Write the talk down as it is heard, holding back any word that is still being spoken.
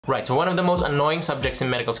Right, so one of the most annoying subjects in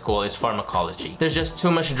medical school is pharmacology. There's just too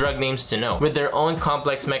much drug names to know, with their own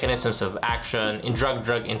complex mechanisms of action, in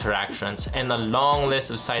drug-drug interactions, and a long list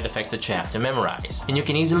of side effects that you have to memorize. And you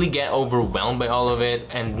can easily get overwhelmed by all of it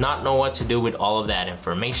and not know what to do with all of that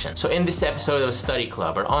information. So in this episode of Study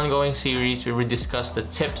Club, our ongoing series, we will discuss the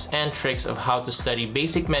tips and tricks of how to study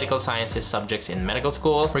basic medical sciences subjects in medical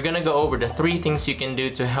school. We're gonna go over the 3 things you can do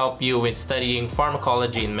to help you with studying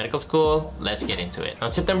pharmacology in medical school. Let's get into it. Now,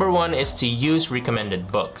 tip number 1 is to use recommended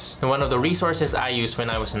books. Now, one of the resources I used when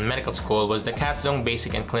I was in medical school was the Katzong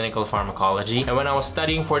Basic and Clinical Pharmacology, and when I was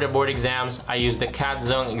studying for the board exams, I used the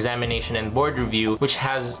Katzong Examination and Board Review, which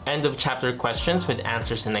has end of chapter questions with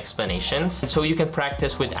answers and explanations, so you can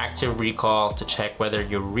practice with active recall to check whether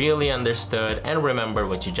you really understood and remember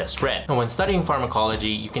what you just read. Now, when studying pharmacology,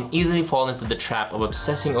 you can easily fall into the trap of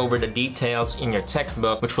obsessing over the details in your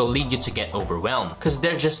textbook, which will lead you to get overwhelmed, because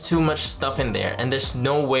there's just too much stuff in there and there's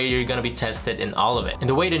no way you're gonna be tested in all of it. And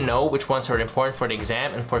the way to know which ones are important for the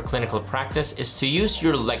exam and for clinical practice is to use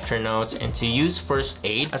your lecture notes and to use first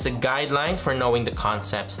aid as a guideline for knowing the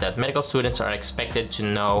concepts that medical students are expected to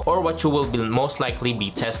know or what you will most likely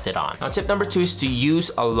be tested on. Now, tip number 2 is to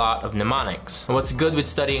use a lot of mnemonics. And what's good with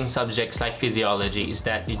studying subjects like physiology is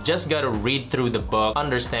that you just gotta read through the book,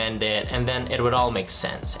 understand it, and then it would all make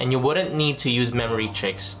sense. And you wouldn't need to use memory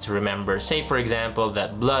tricks to remember, say for example,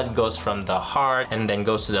 that blood goes from the heart and then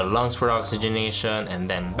goes to the lungs for oxygenation and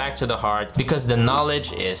then back to the heart, because the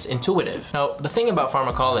knowledge is intuitive. Now, the thing about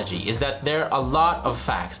pharmacology is that there are a lot of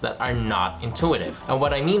facts that are not intuitive. And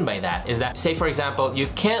what I mean by that is that, say for example, you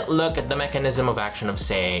can't look at the mechanism of action of,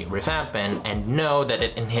 say, rifampin and know that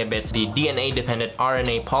it inhibits the DNA-dependent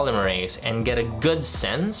RNA polymerase and get a good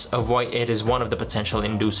sense of why it is one of the potential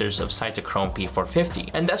inducers of cytochrome P450.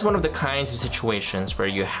 And that's one of the kinds of situations where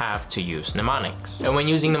you have to use mnemonics. And when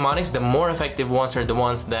using mnemonics, the more effective ones are the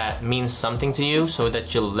ones that means something to you so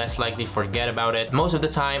that you'll less likely forget about it. Most of the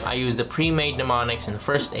time, I use the pre-made mnemonics in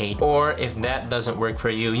first aid, or if that doesn't work for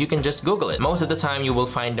you, you can just Google it. Most of the time, you will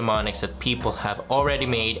find mnemonics that people have already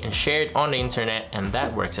made and shared on the internet, and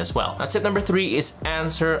that works as well. Now, tip number 3 is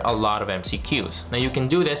answer a lot of MCQs. Now, you can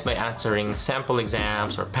do this by answering sample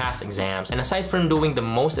exams or past exams, and aside from doing the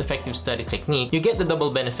most effective study technique, you get the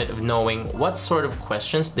double benefit of knowing what sort of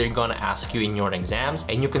questions they're gonna ask you in your exams,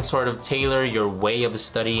 and you can sort of tailor your way of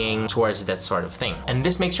studying towards that sort of thing. And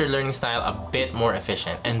this makes your learning style a bit more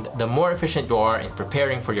efficient, and the more efficient you are in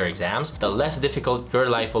preparing for your exams, the less difficult your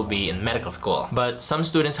life will be in medical school. But some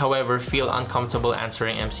students, however, feel uncomfortable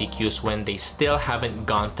answering MCQs when they still haven't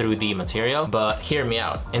gone through the material. But hear me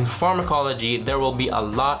out. In pharmacology, there will be a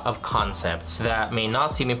lot of concepts that may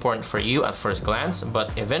not seem important for you at first glance,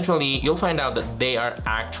 but eventually you'll find out that they are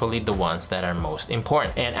actually the ones that are most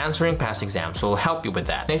important, and answering past exams will help you with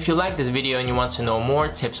that. Now, if you like this video and you want to know more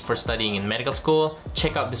tips for studying in medical school,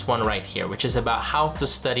 check out this one right here, which is about how to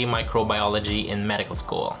study microbiology in medical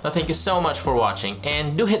school. Now, thank you so much for watching,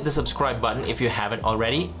 and do hit the subscribe button if you haven't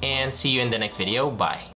already, and see you in the next video. Bye.